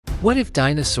What if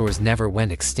dinosaurs never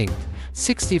went extinct?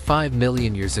 65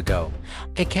 million years ago,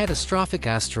 a catastrophic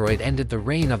asteroid ended the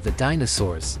reign of the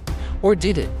dinosaurs. Or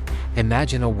did it?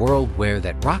 Imagine a world where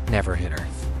that rock never hit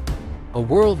Earth. A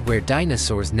world where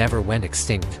dinosaurs never went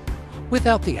extinct.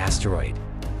 Without the asteroid,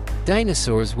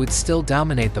 dinosaurs would still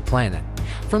dominate the planet,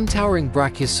 from towering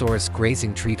brachiosaurus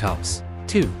grazing treetops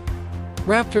to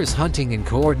raptors hunting in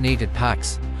coordinated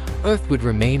packs. Earth would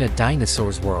remain a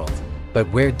dinosaur's world. But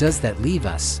where does that leave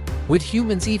us? Would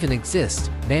humans even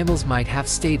exist? Mammals might have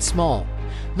stayed small,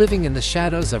 living in the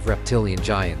shadows of reptilian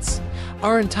giants.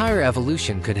 Our entire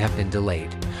evolution could have been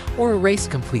delayed or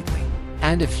erased completely.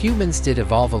 And if humans did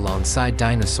evolve alongside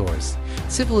dinosaurs,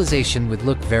 civilization would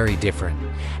look very different.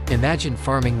 Imagine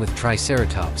farming with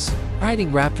triceratops,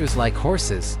 riding raptors like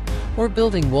horses, or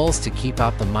building walls to keep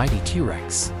out the mighty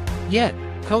T-Rex. Yet,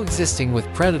 coexisting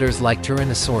with predators like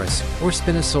Tyrannosaurus or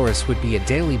Spinosaurus would be a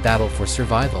daily battle for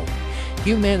survival.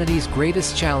 Humanity's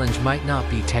greatest challenge might not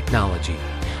be technology,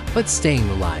 but staying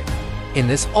alive. In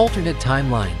this alternate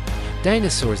timeline,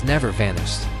 dinosaurs never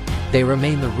vanished. They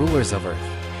remain the rulers of Earth.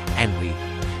 And we,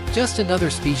 just another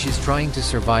species trying to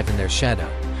survive in their shadow.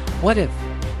 What if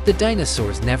the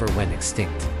dinosaurs never went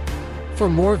extinct? For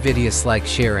more videos, like,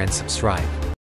 share and subscribe.